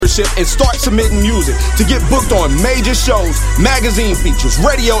membership and start submitting music to get booked on major shows, magazine features,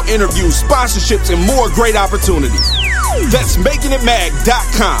 radio interviews, sponsorships, and more great opportunities. That's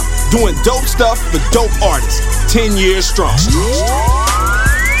makingitmag.com, doing dope stuff for dope artists, 10 years strong.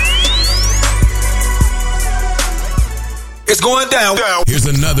 It's going down. Here's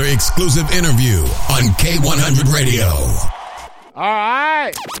another exclusive interview on K100 Radio. All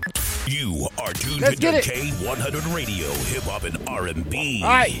right. You are tuned Let's to get it. K100 Radio, hip hop and R&B. All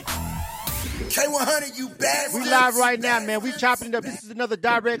right. K100, you bad. We live right now, man. We chopping it up. This is another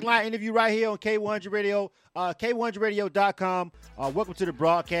direct line interview right here on K100 Radio, K100Radio.com. Welcome to the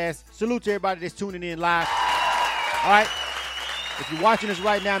broadcast. Salute to everybody that's tuning in live. All right. If you're watching us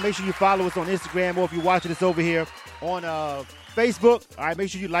right now, make sure you follow us on Instagram, or if you're watching us over here on Facebook, all right, make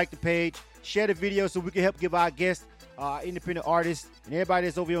sure you like the page, share the video so we can help give our guests, independent artists, and everybody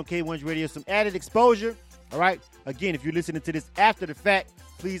that's over here on K100 Radio some added exposure, all right? Again, if you're listening to this after the fact,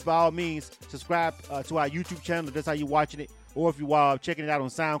 please, by all means, subscribe to our YouTube channel if that's how you're watching it, or if you're checking it out on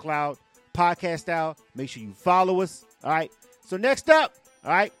SoundCloud, podcast style, make sure you follow us, all right? So next up,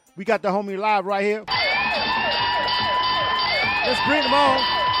 all right, we got the homie live right here. Let's bring them on.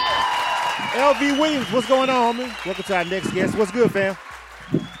 LV Williams, what's going on, homie? Welcome to our next guest. What's good, fam?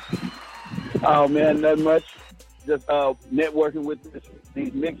 Oh, man, nothing much. Just networking with these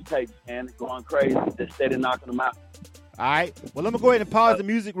mixtapes, man. Going crazy. Just steady knocking them out. All right. Well, I'm going to go ahead and pause the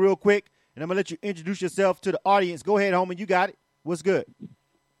music real quick, and I'm going to let you introduce yourself to the audience. Go ahead, homie. You got it. What's good?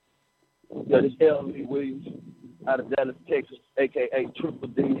 Yeah, this is LV Williams out of Dallas, Texas, a.k.a. Triple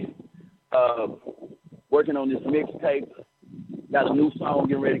D. Working on this mixtape. Got a new song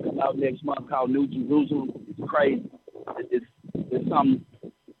getting ready to come out next month called New Jerusalem. It's crazy. It's something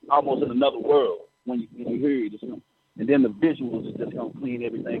almost in another world when you hear it. And then the visuals is just going to clean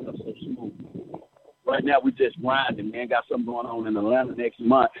everything up so smooth. Right now, we just grinding, man. Got something going on in Atlanta next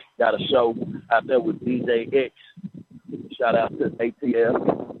month. Got a show out there with DJ X. Shout out to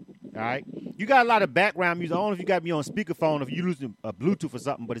ATL. All right. You got a lot of background music. I don't know if you got me on speakerphone, if you're using a Bluetooth or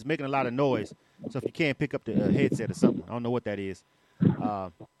something, but it's making a lot of noise. So if you can't pick up the headset or something, I don't know what that is.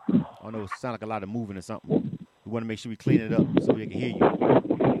 I don't know. It sounds like a lot of moving or something. We want to make sure we clean it up so we can hear you.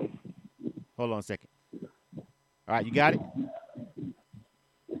 Hold on a second. All right, you got it?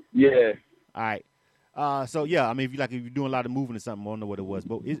 Yeah. All right. So yeah, I mean, if you're doing a lot of moving or something, I don't know what it was,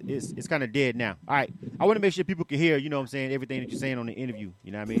 but it's kind of dead now. All right, I want to make sure people can hear, you know what I'm saying, everything that you're saying on the interview.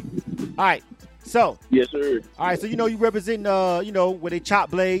 You know what I mean? All right, so yes, sir. All right, so you represent, where they chop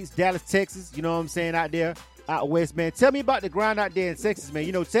blades, Dallas, Texas. You know what I'm saying, out there, out west, man. Tell me about the grind out there in Texas, man.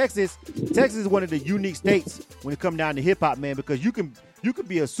 You know, Texas is one of the unique states when it comes down to hip hop, man, because you can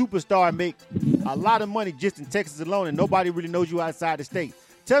be a superstar and make a lot of money just in Texas alone, and nobody really knows you outside the state.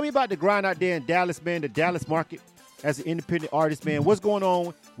 Tell me about the grind out there in Dallas, man, the Dallas market as an independent artist, man. What's going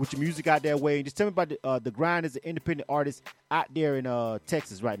on with your music out that way? And just tell me about the grind as an independent artist out there in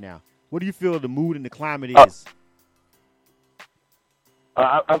Texas right now. What do you feel the mood and the climate is?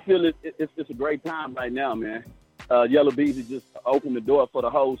 I feel it's a great time right now, man. Yellow Beezy just opened the door for the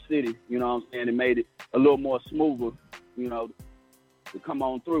whole city, you know what I'm saying? It made it a little more smoother, to come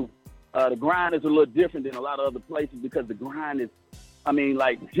on through. The grind is a little different than a lot of other places because the grind is,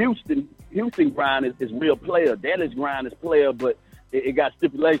 like Houston grind is real player. Dallas grind is player, but it got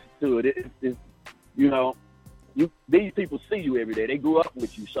stipulations to it. These people see you every day. They grew up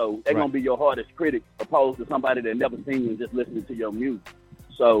with you, so they're going to be your hardest critic opposed to somebody that never seen you and just listening to your music.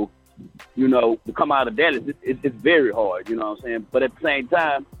 So, to come out of Dallas, it's very hard, you know what I'm saying? But at the same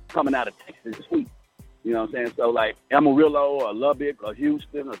time, coming out of Texas is sweet. You know what I'm saying? So, like, Amarillo or Lubbock or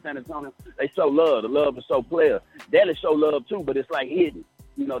Houston or San Antonio, they show love. The love is so player. Dallas show love, too, but it's, like, hidden.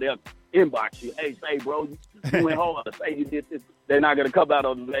 They'll inbox you. Hey, say, bro, you went hard. Say you did this. They're not going to come out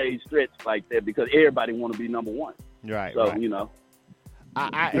on the age stretch like that because everybody want to be number one. Right, so, right.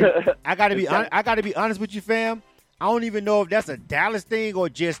 I gotta be honest with you, fam. I don't even know if that's a Dallas thing or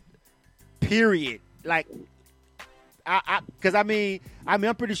just period. Like, because I'm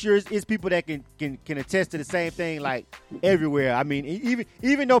pretty sure it's people that can attest to the same thing like everywhere. I mean,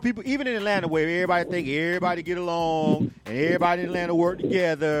 even though people, even in Atlanta where everybody think everybody get along and everybody in Atlanta work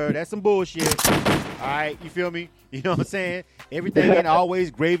together, that's some bullshit. All right, you feel me? You know what I'm saying? Everything ain't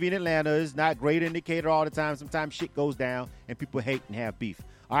always gravy in Atlanta. It's not great indicator all the time. Sometimes shit goes down and people hate and have beef.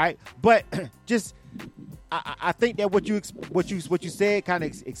 All right, but just I think that what you said kind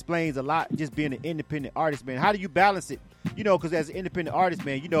of explains a lot. Just being an independent artist, man. How do you balance it? Because as an independent artist,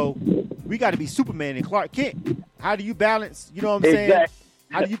 man, we got to be Superman and Clark Kent. How do you balance? You know what I'm saying?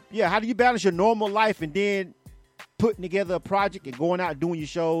 How do you balance your normal life and then putting together a project and going out and doing your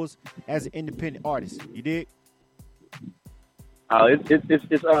shows as an independent artist? You dig?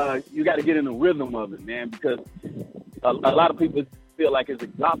 It's you got to get in the rhythm of it, man, because a lot of people feel like it's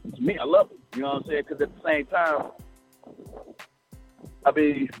exhausting. To me, I love it. You know what I'm saying? Because at the same time, I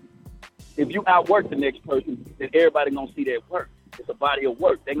mean, if you outwork the next person, then everybody gonna see that work. It's a body of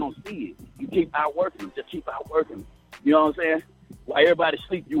work. They gonna see it. You keep outworking them. Just keep outworking them. You know what I'm saying? While everybody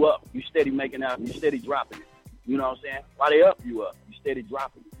sleep, you up. You steady making out. You steady dropping it. You know what I'm saying? While they up, you up. You steady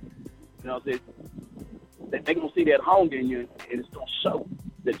dropping it. You know what I'm saying? They gonna see that hunger in you, and it's gonna show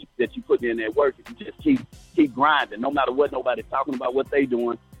that you put in that work. If you just keep grinding, no matter what nobody's talking about, what they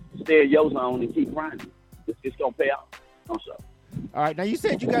doing, stay in your zone and keep grinding. It's gonna pay off. I'm sorry. All right, now you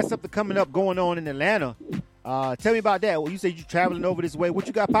said you got something coming up going on in Atlanta. Tell me about that. Well, you said you're traveling over this way. What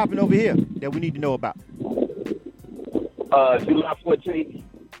you got popping over here that we need to know about? July 14th,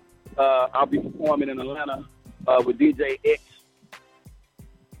 I'll be performing in Atlanta with DJ X.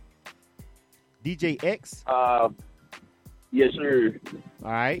 DJ X? Yes, sir.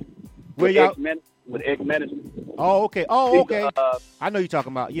 All right. Where y'all? With X Management. Oh, okay. Oh, okay. I know you're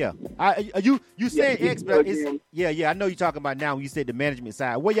talking about. Yeah. You said X, but it's, yeah. I know you're talking about now when you said the management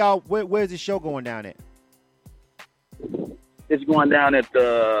side. Where's the show going down at? It's going down at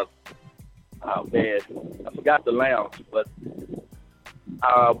the. Oh man, I forgot the lounge, but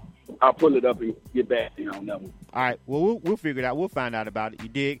I'll pull it up and get back to you on that one. All right. Well, we'll figure it out. We'll find out about it. You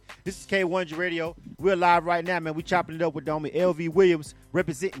dig? This is K-100 Radio. We're live right now, man. We chopping it up with homie LV Williams,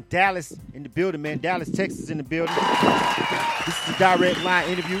 representing Dallas in the building, man. Dallas, Texas in the building. This is a direct line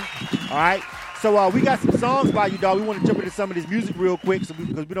interview. All right. So we got some songs by you, dog. We want to jump into some of this music real quick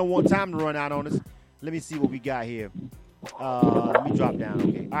because we don't want time to run out on us. Let me see what we got here. Let me drop down.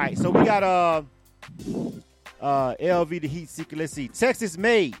 Okay. All right. So we got LV the Heat Seeker. Let's see. Texas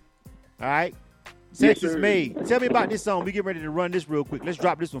Made. All right. Texas Made. Tell me about this song. We get ready to run this real quick. Let's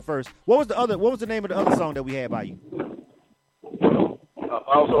drop this one first. What was the name of the other song that we had by you? Ball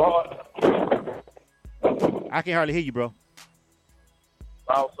So Hard. I can't hardly hear you, bro.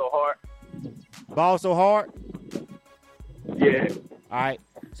 Ball So Hard. Ball So Hard? Yeah. All right.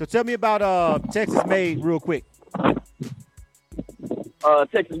 So tell me about Texas Made real quick.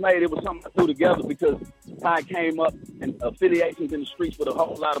 Texas Made, it was something I threw together because I came up in affiliations in the streets with a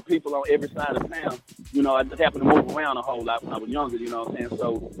whole lot of people on every side of town. You know, I just happened to move around a whole lot when I was younger, you know what I'm saying?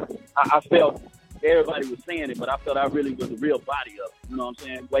 So I felt everybody was saying it, but I felt I really was the real body of it, you know what I'm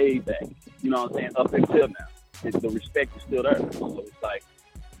saying? Way back, you know what I'm saying? Up until now. And the respect is still there. So it's like,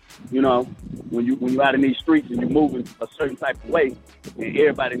 you know, when you out in these streets and you're moving a certain type of way and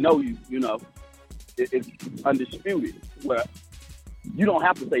everybody know you, you know, it's undisputed. Where you don't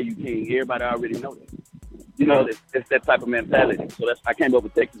have to say you king. Everybody already knows that. You know, it's that type of mentality. So I came up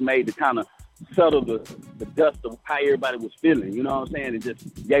with Texas Made to kind of settle the dust of how everybody was feeling. You know what I'm saying? And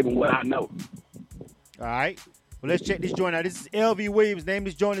just gave them what I know. All right. Well, let's check this joint out. This is LV Williams. Name of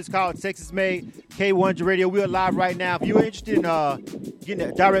this joint is called Texas Made, K-100 Radio. We're live right now. If you're interested in getting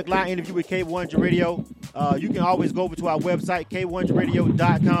a direct line interview with K-100 Radio, you can always go over to our website,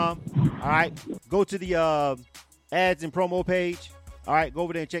 K100radio.com. All right. Go to the ads and promo page. All right. Go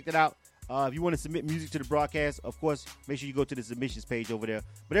over there and check that out. If you want to submit music to the broadcast, of course, make sure you go to the submissions page over there.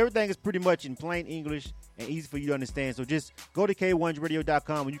 But everything is pretty much in plain English and easy for you to understand. So just go to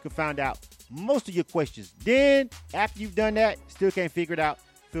K100radio.com and you can find out most of your questions. Then, after you've done that, still can't figure it out,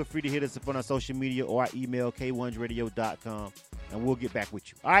 feel free to hit us up on our social media or our email, K100radio.com, and we'll get back with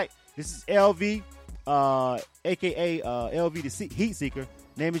you. All right, this is LV, a.k.a. LV the Heat Seeker.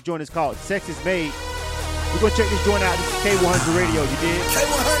 Name of his joint is called Texas Made. We're going to check this joint out. This is K-100 Radio. You did?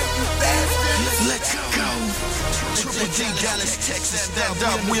 K-100, you bastard. Let's go. Triple D, Dallas, Texas. Stand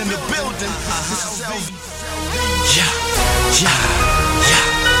up. We in the building. Yeah.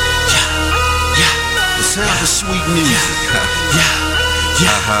 The sound of sweet music.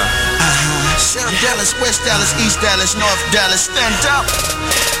 South Dallas, West Dallas, East Dallas, North Dallas. Stand up.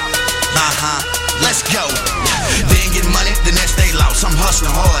 Let's go. They ain't getting money, the next day lost. I'm hustling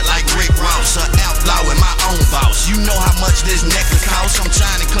hard like Rick Ross, an outlaw and my own boss. You know how much this necklace costs. I'm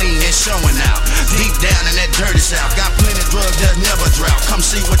trying to clean and showing out. Deep down in that dirty south, got plenty of drugs that never drought. Come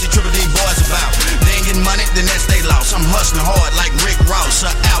see what the Triple D boys about. They ain't getting money, the next day lost. I'm hustling hard like Rick Ross,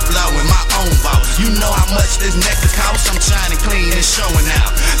 an outlaw and my own boss. You know how much this necklace costs. I'm trying to clean and showing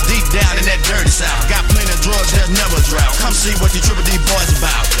out. Deep down in that dirty south, got plenty of drugs that never drought. Come see what the Triple D boys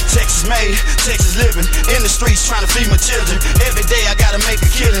about. Texas made, Texas living, in the streets trying to feed my children. Every day I gotta make a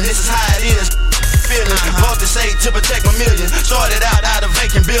killing, this is how it is. Feeling, bought this 8 to protect my million. Started out of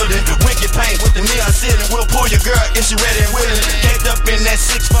vacant building. Wicked paint with the neon ceiling. We'll pull your girl if she ready and willing. Caked up in that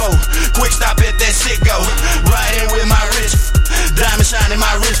 6'4", quick stop at that sit-go. Riding with my wrist, diamond shining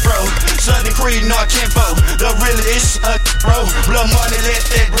my wrist, bro. Southern Creed, North Kinfo, the realest bro.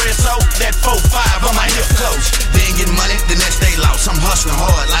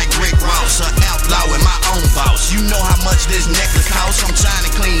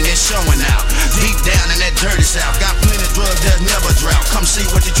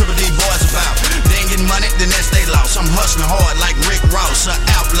 hustling hard like Rick Ross, an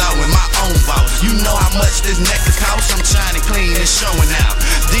outlaw and my own boss. You know how much this necklace costs. I'm shining clean and showing out.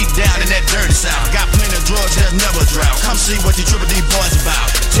 Deep down in that dirty south, got plenty of drugs that's never drought. Come see what the Triple D boys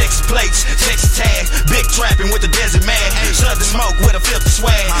about. Texas plates, Texas tag, big trapping with the desert mag. Southern smoke with a filthy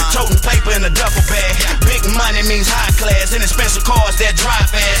swag, toting paper in a duffel bag. Big money means high class, and expensive cars that drive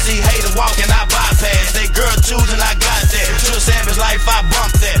fast. See haters walking, I bypass. They girl choosing, I got that. To a savage life, I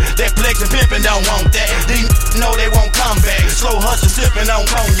bump that. That flex and pimpin' don't want that. These know they won't come back. Slow hustle, sipping on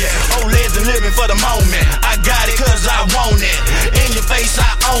cognac. Old legend living for the moment. I got it cause I want it. In your face,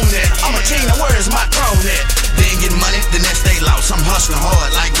 I own it. I'm a king, where is my throne at? Then get money, the next day lost. I'm hustling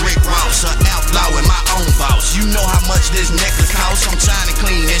hard like Rick Ross, an outlaw and my own boss. You know how much this necklace costs. I'm shining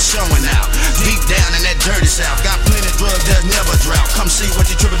clean and showing out. Deep down in that dirty south, got plenty of drugs that never drought. Come see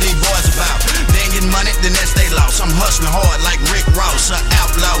what the Triple D boys about. Then get money, the next day lost. I'm hustling hard like Rick Ross, an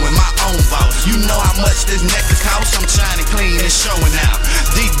outlaw and my own boss. You know how much this necklace costs. I'm shining clean and showing out.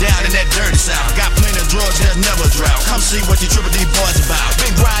 Deep down in that dirty south, got plenty of drugs that never drought. Come see what the Triple D boys about.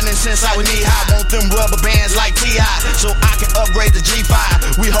 Been grinding since I was knee high. Want them rubber bands like T.I. so I can upgrade the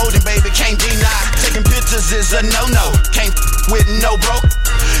G5. We holding, baby, can't deny. Taking pictures is a no-no. Can't with no broke.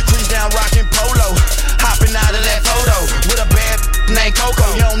 Crease down rockin' polo. Hopping out of that photo with a bad named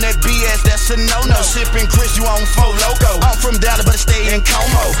Coco. You on that BS, that's a no-no. Sipping Chris, you on Fo Loco. I'm from Dallas, but I stay in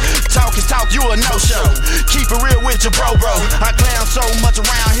Como. Talk is talk, you a no-show. Keep it real with your bro. I clown so much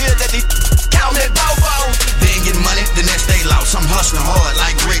around here that they count that bobo. Then get money, the next day lost. I'm hustling hard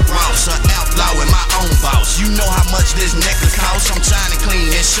like Rick Ross, an outlaw and my own boss. You know how much this necklace costs. I'm shining clean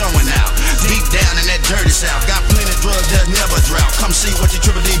and showing out. Deep down in that dirty south, got plenty of drugs that never drought. Come see what the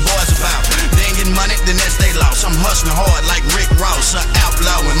Triple D boys about. Then get money, the next day lost. I'm hustling hard like Rick Ross, an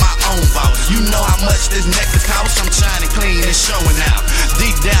outlaw and my own boss. You know how much this necklace costs. I'm shining clean and showing out.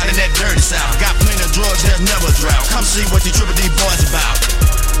 Deep down in that dirty south, got plenty of drugs that never drought. Come see what the Triple D boys about.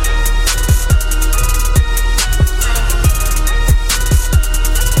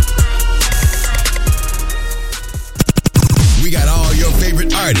 We got all your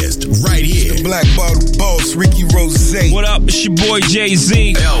favorite artists right here. The Black Bottle Boss, Ricky Rose. What up? It's your boy Jay-Z.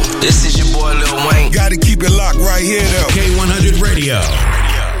 Yo, this is your boy Lil Wayne. Gotta keep it locked right here, though. K-100 Radio.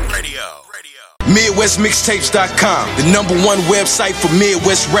 MidwestMixtapes.com, the #1 website for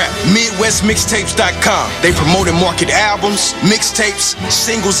Midwest rap. MidwestMixtapes.com. They promote and market albums, mixtapes,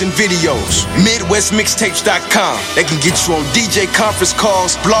 singles, and videos. MidwestMixtapes.com. They can get you on DJ conference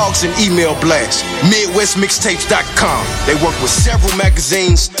calls, blogs, and email blasts. MidwestMixtapes.com. They work with several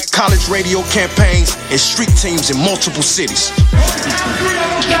magazines, college radio campaigns, and street teams in multiple cities.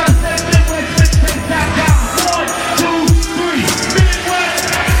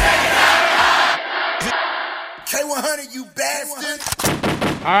 K-100, you bastard.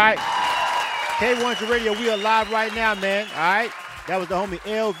 All right. K-100 Radio, we are live right now, man. All right. That was the homie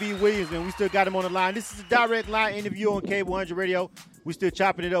LV Williams, man. We still got him on the line. This is a direct line interview on K-100 Radio. We still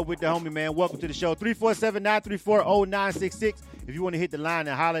chopping it up with the homie, man. Welcome to the show. 347-934-0966. If you want to hit the line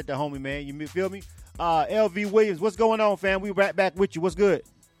and holler at the homie, man. You feel me? LV Williams, what's going on, fam? We right back with you. What's good?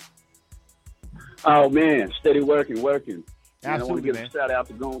 Oh, man. Steady working. Absolutely, I want to give man. a shout out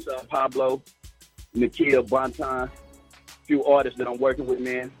to Gonzalo Pablo, Nikhil Bonton, a few artists that I'm working with,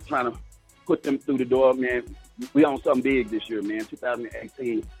 man, trying to put them through the door, man. We on something big this year, man.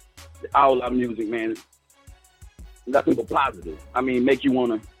 2018, all our music, man, nothing but positive. I mean, make you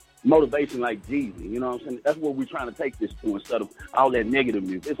want to motivation like Jeezy, you know what I'm saying? That's what we're trying to take this to instead of all that negative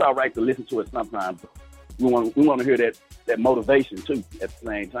music. It's all right to listen to it sometimes. We want to hear that motivation too at the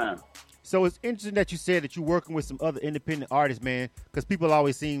same time. So it's interesting that you said that you're working with some other independent artists, man, because people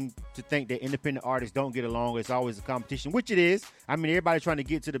always seem to think that independent artists don't get along. It's always a competition, which it is. I mean, everybody trying to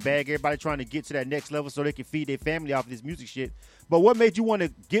get to the bag, everybody trying to get to that next level so they can feed their family off of this music shit. But what made you want to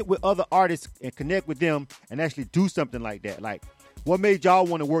get with other artists and connect with them and actually do something like that? Like, what made y'all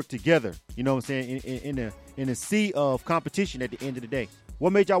want to work together, you know what I'm saying, in a sea of competition at the end of the day?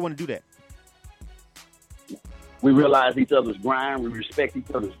 What made y'all want to do that? We realize each other's grind. We respect each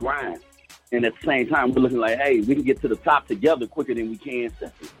other's grind. And at the same time, we're looking like, hey, we can get to the top together quicker than we can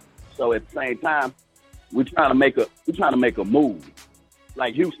separate. So at the same time, we're trying to make a move.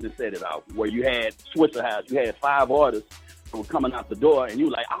 Like Houston set it out, where you had Switzer House, you had 5 artists who were coming out the door, and you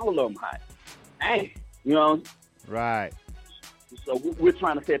were like, all of them hot. Hey, you know? Right. So we're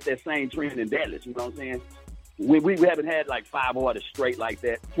trying to set that same trend in Dallas, you know what I'm saying? We haven't had like 5 artists straight like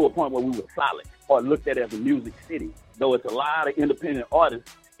that to a point where we were solid or looked at as a music city. Though it's a lot of independent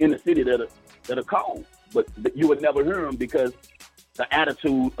artists in the city that are cold, but you would never hear them because the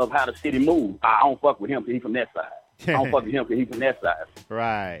attitude of how the city moves. I don't fuck with him because he's from that side. I don't fuck with him because he's from that side.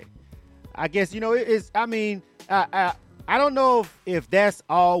 Right. I guess, you know, it's, I mean, I don't know if that's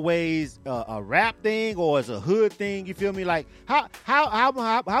always a rap thing or it's a hood thing. You feel me? Like how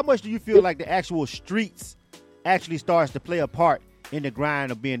much do you feel like the actual streets actually starts to play a part in the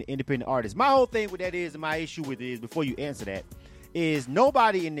grind of being an independent artist? My whole thing with that is, and my issue with it is, before you answer that, is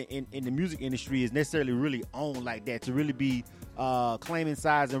nobody in the music industry is necessarily really on like that to really be claiming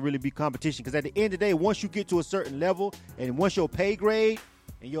size and really be competition. Because at the end of the day, once you get to a certain level and once your pay grade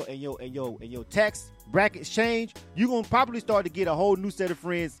and your tax brackets change, you're gonna probably start to get a whole new set of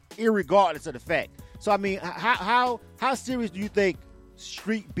friends, irregardless of the fact. So I mean, how serious do you think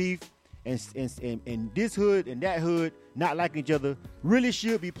street beef and this hood and that hood not liking each other really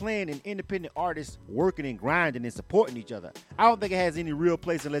should be playing in independent artists working and grinding and supporting each other? I don't think it has any real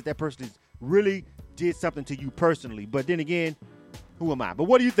place unless that person is really did something to you personally. But then again, who am I? But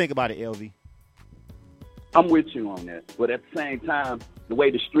what do you think about it, LV? I'm with you on that. But at the same time, the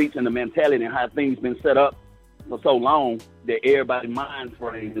way the streets and the mentality and how things been set up for so long, that everybody's mind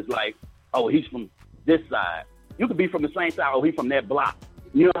frame is like, oh, he's from this side. You could be from the same side, oh, he's from that block.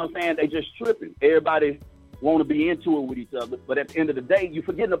 You know what I'm saying? They just tripping. Everybody want to be into it with each other, but at the end of the day, you're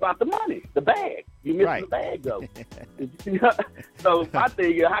forgetting about the money, the bag. You missing the bag, though. So I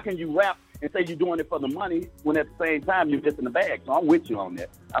think, how can you rap and say you're doing it for the money when at the same time you're missing the bag? So I'm with you on that.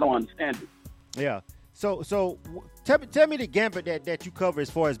 I don't understand it. Yeah. So tell me the gambit that you cover as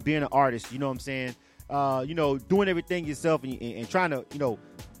far as being an artist. You know what I'm saying? Doing everything yourself and trying to,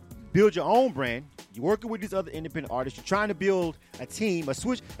 build your own brand. You're working with these other independent artists. You're trying to build a team, a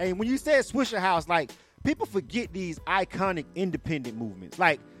switch. And when you say Swisher House, like, people forget these iconic independent movements.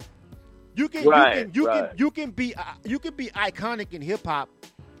 Like, you can be iconic in hip hop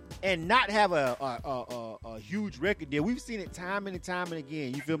and not have a huge record deal. We've seen it time and time and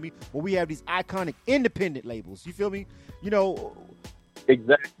again. You feel me? Where we have these iconic independent labels. You feel me?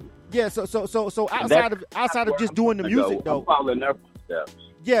 Exactly. Yeah. So outside of just doing the music, though. I'm following their footsteps.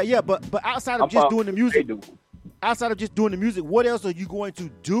 Yeah. But outside of just doing the music, what else are you going to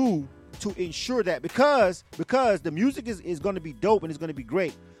do to ensure that? Because the music is going to be dope and it's going to be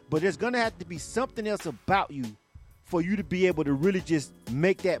great, but there's going to have to be something else about you for you to be able to really just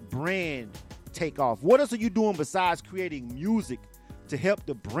make that brand take off. What else are you doing besides creating music to help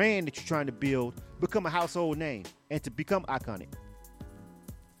the brand that you're trying to build become a household name and to become iconic?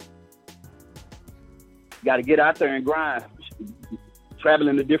 Got to get out there and grind.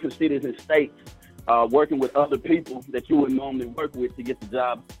 Traveling to different cities and states, working with other people that you would normally work with to get the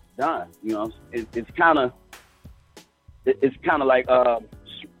job done. It's kind of like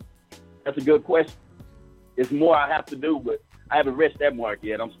that's a good question. It's more I have to do, but I haven't reached that mark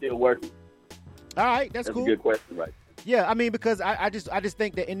yet. I'm still working. All right, that's cool. A good question, right? Yeah, I mean, because I just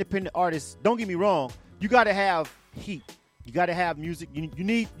think that independent artists, don't get me wrong, you got to have heat. You got to have music. You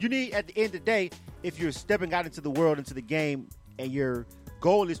need at the end of the day, if you're stepping out into the world, into the game, and your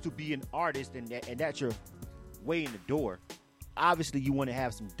goal is to be an artist and that's your way in the door, obviously you want to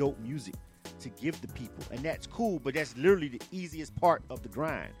have some dope music to give the people, and that's cool, but that's literally the easiest part of the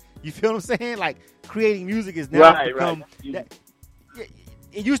grind. You feel what I'm saying? Like, creating music is now become that,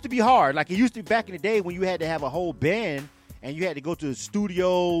 it used to be hard. Like, it used to be back in the day when you had to have a whole band and you had to go to the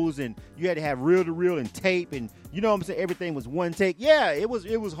studios and you had to have reel-to-reel and tape, and you know what I'm saying, everything was one take. Yeah, it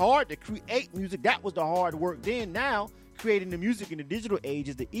was hard to create music. That was the hard work then. Now, creating the music in the digital age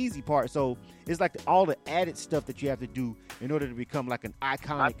is the easy part. So it's like all the added stuff that you have to do in order to become like an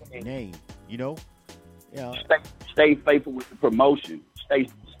iconic name, Yeah. Stay faithful with the promotion. Stay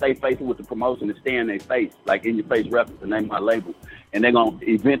faithful with the promotion and stay in their face, like In Your Face Records, the name of my label, and they're gonna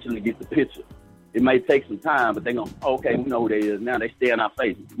eventually get the picture. It may take some time, but they're gonna, okay, we know who they is now. They stay in our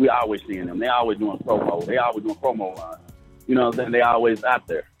face. We always seeing them. They always doing promo. They always doing promo lines. You know what I'm saying? They always out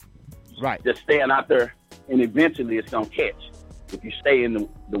there. Right. Just staying out there. And eventually it's going to catch. If you stay in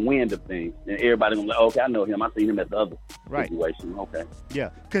the wind of things, then everybody's going to be like, okay, I know him. I see him at the other situation. Okay. Yeah.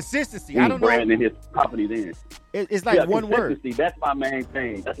 Consistency. He's I don't know. branding his company then. It's like one word. Consistency. That's my main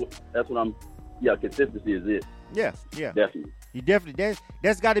thing. That's what I'm, consistency is it. Yeah. Definitely. You definitely,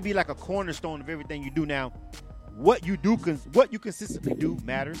 that's got to be like a cornerstone of everything you do now. What you consistently do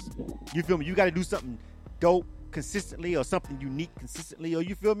matters. You feel me? You got to do something dope consistently or something unique consistently, or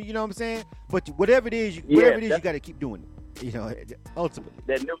you feel me? You know what I'm saying? But whatever it is, you got to keep doing it. Ultimately.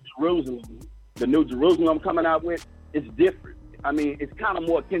 That the New Jerusalem I'm coming out with, it's different. I mean, it's kind of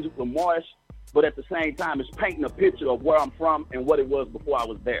more Kendrick Lamar's, but at the same time, it's painting a picture of where I'm from and what it was before I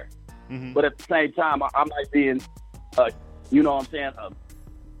was there. Mm-hmm. But at the same time, I might be in, you know what I'm saying,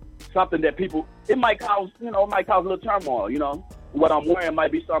 something that people, it might cause a little turmoil, What I'm wearing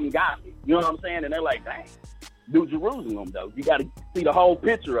might be something godly, you know what I'm saying? And they're like, dang. New Jerusalem, though. You got to see the whole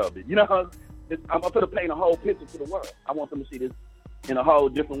picture of it. I'm going to paint a whole picture to the world. I want them to see this in a whole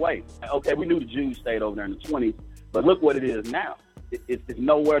different way. Okay, we knew the Jews stayed over there in the 20s, but look what it is now. It's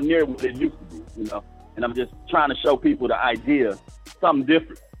nowhere near what it used to be, you know. And I'm just trying to show people the idea, something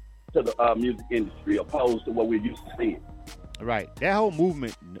different to the music industry opposed to what we're used to seeing. Right. That whole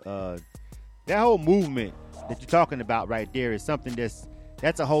movement that you're talking about right there is something that's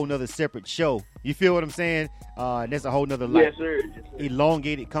a whole nother separate show. You feel what I'm saying? That's a whole nother yes, sir.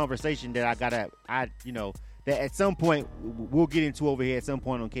 elongated conversation that that at some point we'll get into over here at some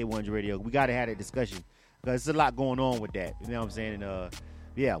point on K-100 Radio. We got to have that discussion because there's a lot going on with that. You know what I'm saying? And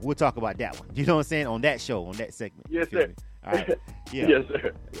yeah, we'll talk about that one. You know what I'm saying? On that show, on that segment. Yes, sir. All right. Yeah. Yes,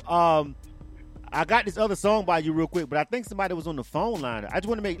 sir. I got this other song by you real quick, but I think somebody was on the phone line. I just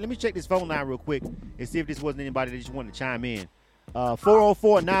want to let me check this phone line real quick and see if this wasn't anybody that just wanted to chime in.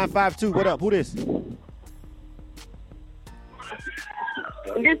 404-952. What up? Who this?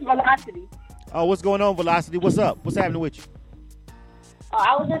 This Velocity. Oh, what's going on, Velocity? What's up? What's happening with you?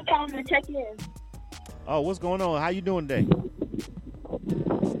 I was just calling to check in. Oh, what's going on? How you doing today?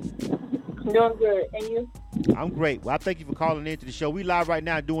 I'm doing good. And you? I'm great. Well, I thank you for calling in to the show. We live right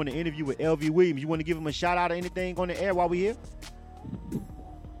now doing an interview with LV Williams. You want to give him a shout out or anything on the air while we're here?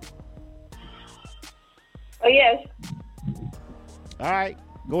 Oh, yes. All right.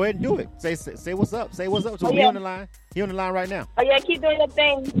 Go ahead and do it. Say what's up. Say what's up to him. Yeah. He on the line. He on the line right now. Oh, yeah. Keep doing your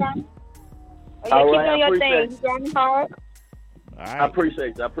thing, son. Oh, yeah. All Keep right, doing I your appreciate thing. You're driving hard. All right. I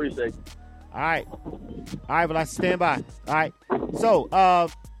appreciate you. All right. All right, Velocity, stand by. All right. So,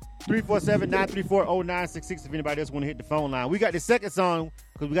 347-934-0966 if anybody else want to hit the phone line. We got the second song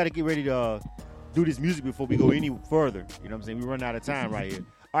because we got to get ready to do this music before we go any further. You know what I'm saying? We run out of time right here.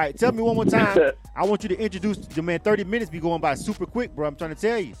 All right, tell me one more time. I want you to introduce the man. 30 minutes be going by super quick, bro. I'm trying to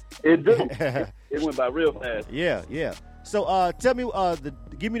tell you. It do. It went by real fast. Yeah. So tell me,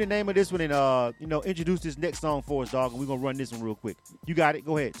 give me the name of this one and, introduce this next song for us, dog, and we're going to run this one real quick. You got it.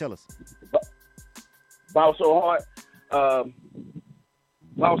 Go ahead. Tell us. Ball So Hard.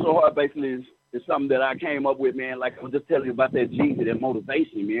 Ball So Hard basically is something that I came up with, man. Like I was just telling you about that Jesus, that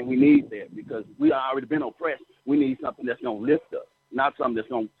motivation, man. We need that because we already been oppressed. We need something that's going to lift us, not something that's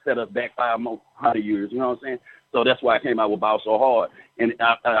going to set us back 500 years. You know what I'm saying? So that's why I came out with Ball So Hard. And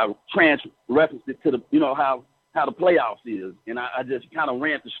I trans-referenced it to the, how the playoffs is. And I just kind of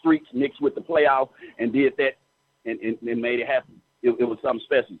ran the streets mixed with the playoff and did that and made it happen. It was something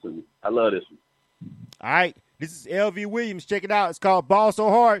special to me. I love this one. All right. This is LV Williams. Check it out. It's called Ball So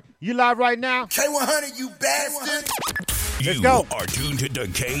Hard. You live right now? K-100, you bastard. Let's go. You are tuned to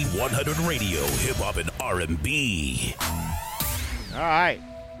K-100 Radio, Hip Hop and R&B. All right.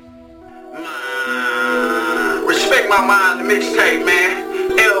 Respect my mind, the mixtape,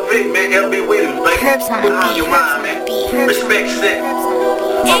 man. LV, man, LV Williams, baby. Put on your mind, man. Respect set.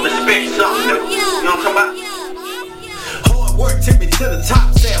 Respect something, you know what I'm talking about? Hard work took me to the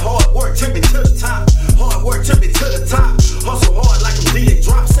top. Said hard work took me to the top. Hard work took me to the top. Hustle hard like a D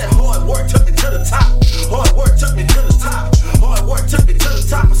drop. Said hard work took me to the top. Hard work took me to the top. Hard work took me to the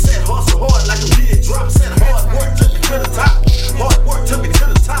top. I said hustle hard like a D drop. Said hard work took me to the top. Hard work took me to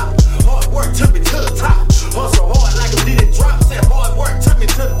the top. Hard work took me to the top. Hustle hard like a D drop. Said hard work took me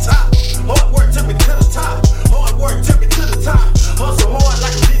to the top. Hard work took me to the top. Hard work took me to the top. Hustle hard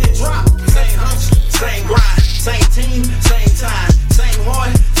like a D drop. Same hustle, same grind, same team, same time, same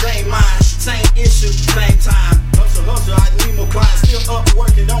heart, same mind, same issue, same time. Hustle, I need more clients. Still up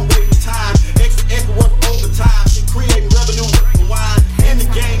working, don't waste time. Extra work overtime. She creating revenue, working wine. In the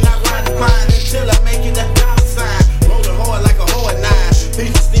game, not riding fine until I make it that dollar sign. Rolling hard like a hard nine.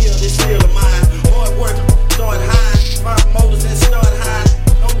 People still, they still of mine. Hard work, start high. Fire motors and start high.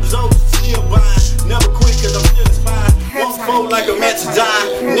 Those still buying. Never quit cause I'm still inspired. Won't fold like a match to die.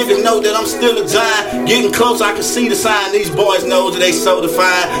 Niggas know that I'm still a giant. Getting close, I can see the sign. These boys know that they so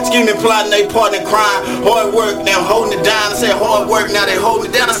defined. Scheming, plotting, they partner crime. Hard work, now holding it down. I said hard work, now they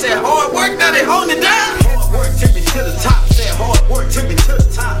holding it down. I said hard work, now they holding it down. Hard work took me to the top. Said hard work took me to the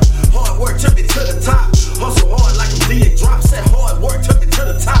top. Hard work took me to the top. Hustle hard like a D drop. Said hard work took me to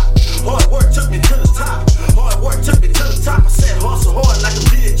the top. Hard work took me to the top. Hard work took me to the top. I said hustle hard like a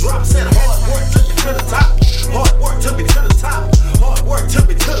D drop. Said hard work took me to the top. Hard work took me to the top. Hard work took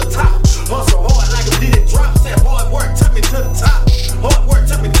me to the top. Hustle hard like a D drop. Said hard work took me to the top. Hard work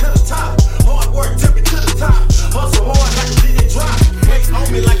took me to the top. Hard work took me to the top. Hustle hard like a D drop. Makes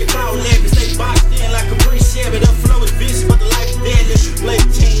on me like a dog leg. Stay boxed in like a pre-Chevy. The flow is vicious, but the life is deadly.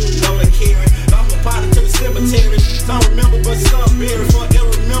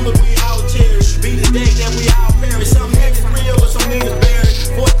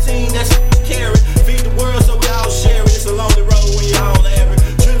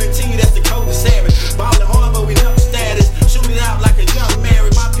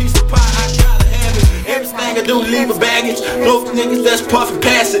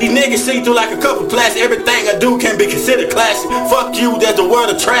 see through like a cup of plastic. Everything I do can be considered classic. Fuck you, that's the word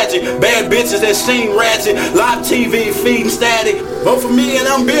of tragic. Bad bitches that seem ratchet. Live TV, feeding static. Vote for me and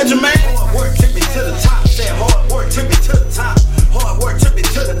I'm Benjamin. Hard work took me to the top. Said hard work took me to the top. Hard work took me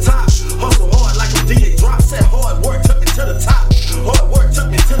to the top. Hustle hard like a DJ drop. Said hard work took me to the top. Hard work took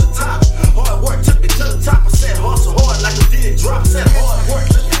me to the top. Hard work took me to the top. I said hustle hard like a DJ drop. Said hard work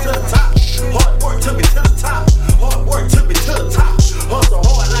took me to the top. Hard work took me to the top. Hard work took me to the top. Hustle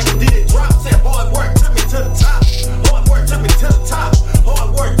hard like a DJ drop. Said hard work took me to the top. Hard work took me to the top. Hard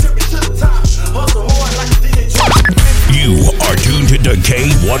work took me to the top. Hustle hard like a DJ drop. You are tuned to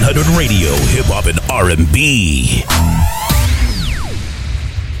K-100 Radio, Hip Hop and R&B.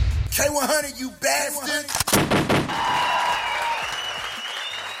 K-100, you bastard.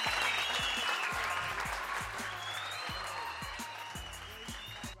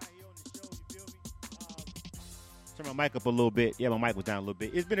 Turn my mic up a little bit. Yeah, my mic was down a little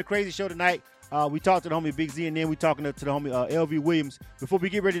bit. It's been a crazy show tonight. We talked to the homie Big Z, and then we talking to the homie LV Williams. Before we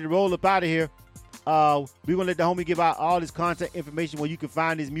get ready to roll up out of here, we're going to let the homie give out all his contact information where you can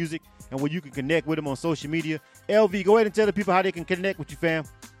find his music and where you can connect with him on social media. LV, go ahead and tell the people how they can connect with you, fam.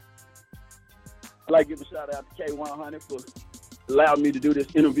 I'd like to give a shout out to K-100 for allowing me to do this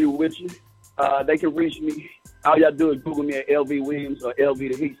interview with you. They can reach me. All y'all do is Google me at LV Williams or LV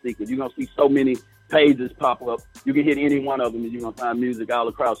the Heat Seeker. You're going to see so many pages pop up. You can hit any one of them and you're going to find music all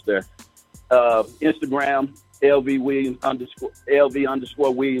across there. Instagram, LV Williams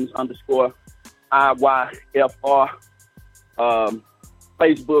 _LV Williams _IYFR.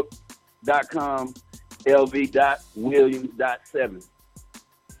 Facebook.com, LV.Williams.7.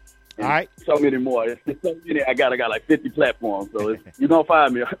 All right. So many more. It's so many. I got like 50 platforms. So you're going to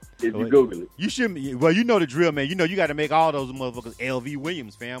find me if you Google it. You shouldn't. Well, you know the drill, man. You know you got to make all those motherfuckers LV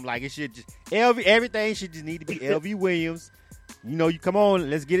Williams, fam. Like it should just everything should just need to be LV Williams. You know, you come on,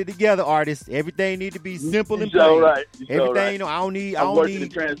 let's get it together, artists. Everything need to be simple and plain. Right. Everything, right. you know, I don't need.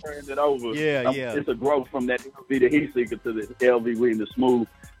 Transferring it over. Yeah. It's a growth from that LV the Heat Seeker to the LV Williams, the smooth.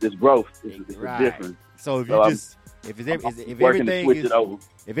 This growth is different. So if everything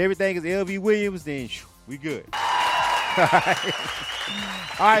is LV Williams, then we good. All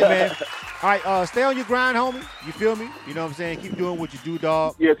right, man. All right, stay on your grind, homie. You feel me? You know what I'm saying? Keep doing what you do,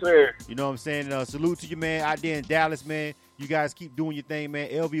 dog. Yes, sir. You know what I'm saying? Salute to you, man, out there in Dallas, man. You guys keep doing your thing, man.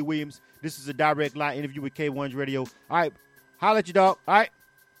 LV Williams, this is a direct line interview with K100 Radio. All right, holla at you, dog. All right?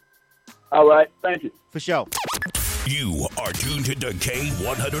 All right, thank you. For sure. You are tuned to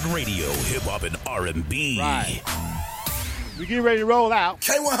K-100 Radio, Hip Hop and R&B. Right. We get ready to roll out.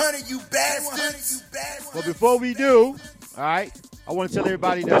 K-100, you bastard. But before we do, all right, I want to tell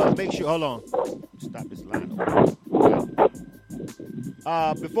everybody to make sure. Hold on. Stop this line.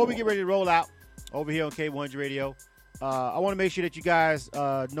 Before we get ready to roll out over here on K100 Radio, I want to make sure that you guys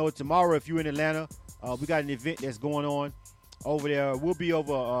know tomorrow, if you're in Atlanta, we got an event that's going on over there. We'll be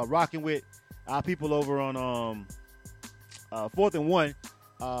over rocking with our people over on 4th and 1.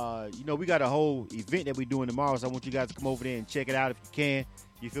 You know, we got a whole event that we're doing tomorrow, so I want you guys to come over there and check it out if you can.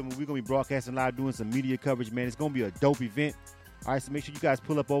 You feel me? We're going to be broadcasting live, doing some media coverage, man. It's going to be a dope event. All right, so make sure you guys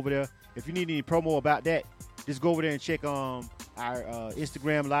pull up over there. If you need any promo about that, just go over there and check our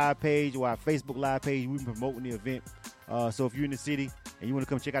Instagram live page or our Facebook live page. We've been promoting the event. So if you're in the city and you want to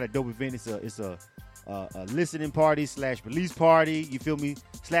come check out a dope event, it's a listening party / release party, you feel me,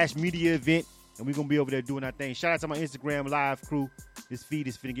 / media event. And we're going to be over there doing our thing. Shout out to my Instagram live crew. This feed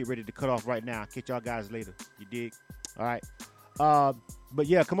is finna get ready to cut off right now. I'll catch y'all guys later. You dig? All right. But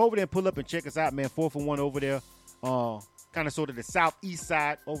yeah, come over there and pull up and check us out, man. 4th and 1 over there. Kind of sort of the southeast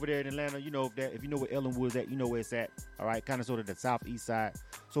side over there in Atlanta. You know if you know where Ellenwood's at, you know where it's at. All right, kind of sort of the southeast side.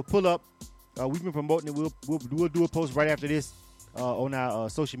 So pull up. We've been promoting it. We'll do a post right after this on our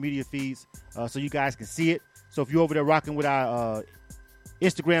social media feeds so you guys can see it. So if you're over there rocking with our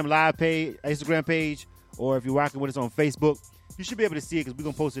Instagram page, or if you're rocking with us on Facebook, you should be able to see it because we're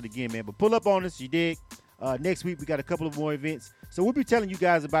going to post it again, man. But pull up on us, you dig? Next week, we got a couple of more events. So we'll be telling you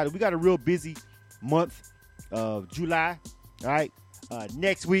guys about it. We got a real busy month of July, all right?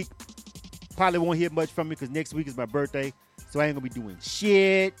 Next week, probably won't hear much from me because next week is my birthday. So I ain't going to be doing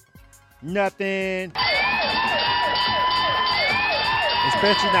shit, nothing.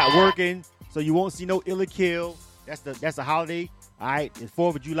 Especially not working. So you won't see no Illa Kill. That's a holiday, all right? It's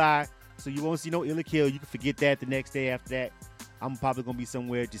 4th of July. So you won't see no Illa Kill. You can forget that the next day after that. I'm probably going to be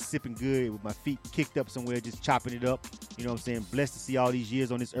somewhere just sipping good with my feet kicked up somewhere, just chopping it up. You know what I'm saying? Blessed to see all these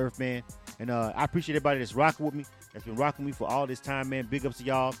years on this earth, man. And I appreciate everybody that's rocking with me, that's been rocking with me for all this time, man. Big ups to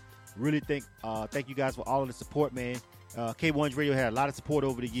y'all. Really thank you guys for all of the support, man. K100 Radio had a lot of support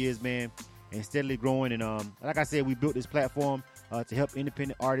over the years, man, and steadily growing. And like I said, we built this platform to help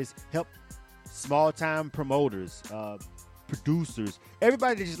independent artists, help small-time promoters, producers,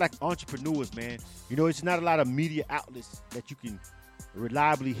 everybody that's just like entrepreneurs, man. You know, it's not a lot of media outlets that you can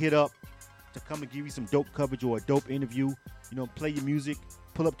reliably hit up to come and give you some dope coverage or a dope interview. You know, play your music,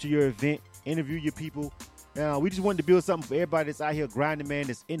 pull up to your event, interview your people. We just wanted to build something for everybody that's out here grinding, man,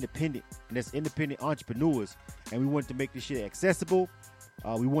 that's independent, and that's independent entrepreneurs. And we wanted to make this shit accessible.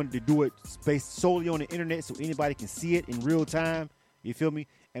 We wanted to do it based solely on the internet so anybody can see it in real time. You feel me?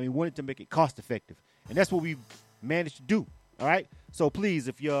 And we wanted to make it cost effective. And that's what we managed to do. All right? So please,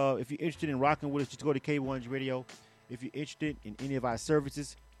 if you're interested in rocking with us, just go to K-100 Radio. If you're interested in any of our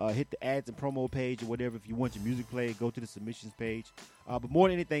services, hit the ads and promo page or whatever. If you want your music played, go to the submissions page. But more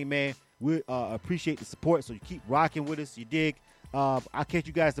than anything, man, we appreciate the support. So you keep rocking with us. You dig? I'll catch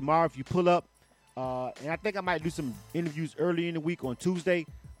you guys tomorrow if you pull up. And I think I might do some interviews early in the week on Tuesday.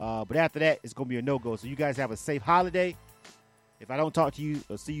 But after that, it's going to be a no-go. So you guys have a safe holiday. If I don't talk to you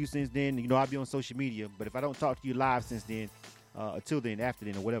or see you since then, you know, I'll be on social media. But if I don't talk to you live since then, until then, after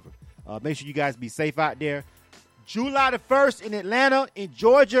then, or whatever, make sure you guys be safe out there. July the 1st in Atlanta, in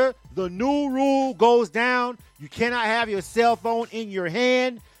Georgia, the new rule goes down. You cannot have your cell phone in your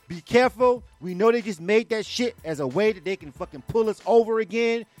hand. Be careful. We know they just made that shit as a way that they can fucking pull us over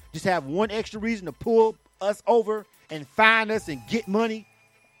again. Just have one extra reason to pull us over and fine us and get money.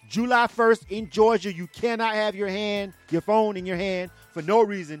 July 1st in Georgia, you cannot have your phone in your hand for no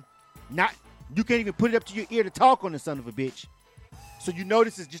reason. You can't even put it up to your ear to talk on the son of a bitch. So you know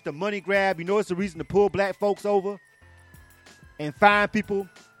this is just a money grab. You know it's a reason to pull black folks over and fine people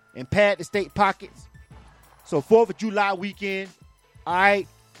and pad the state pockets. So 4th of July weekend, all right,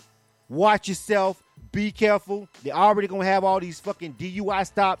 watch yourself. Be careful. They're already going to have all these fucking DUI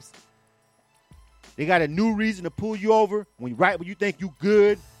stops. They got a new reason to pull you over when you think you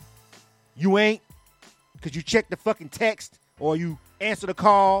good. You ain't, because you check the fucking text or you answer the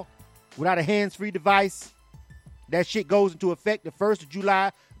call without a hands-free device. That shit goes into effect the 1st of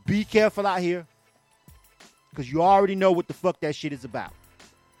July. Be careful out here, because you already know what the fuck that shit is about.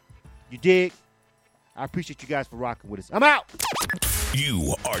 You dig? I appreciate you guys for rocking with us. I'm out.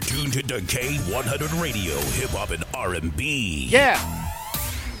 You are tuned to K-100 Radio, Hip Hop and R&B. Yeah.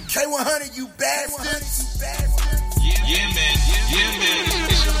 K-100, you bastards. Yeah, man.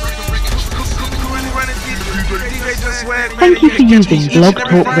 It's your record. Thank you for using Blog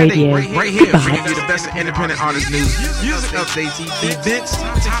Talk Radio. Right here, bringing you the best of independent artist news, music updates, events,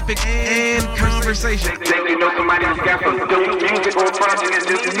 topics, and conversation. They know somebody who's got some dope music or project that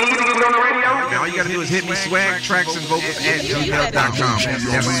just need to get on the radio. Now all you gotta do is hit me swag tracks and vocals at gmail.com.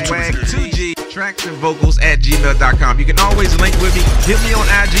 That's swag 2G tracks and vocals at gmail.com. You can always link with me. Hit me on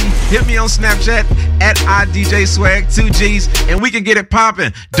IG. Hit me on Snapchat at IDJSwag2Gs, and we can get it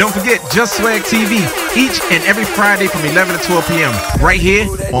popping. Don't forget Just Swag TV each and every Friday from 11 to 12 p.m. right here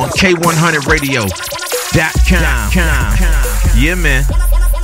on K100Radio.com. Yeah, man.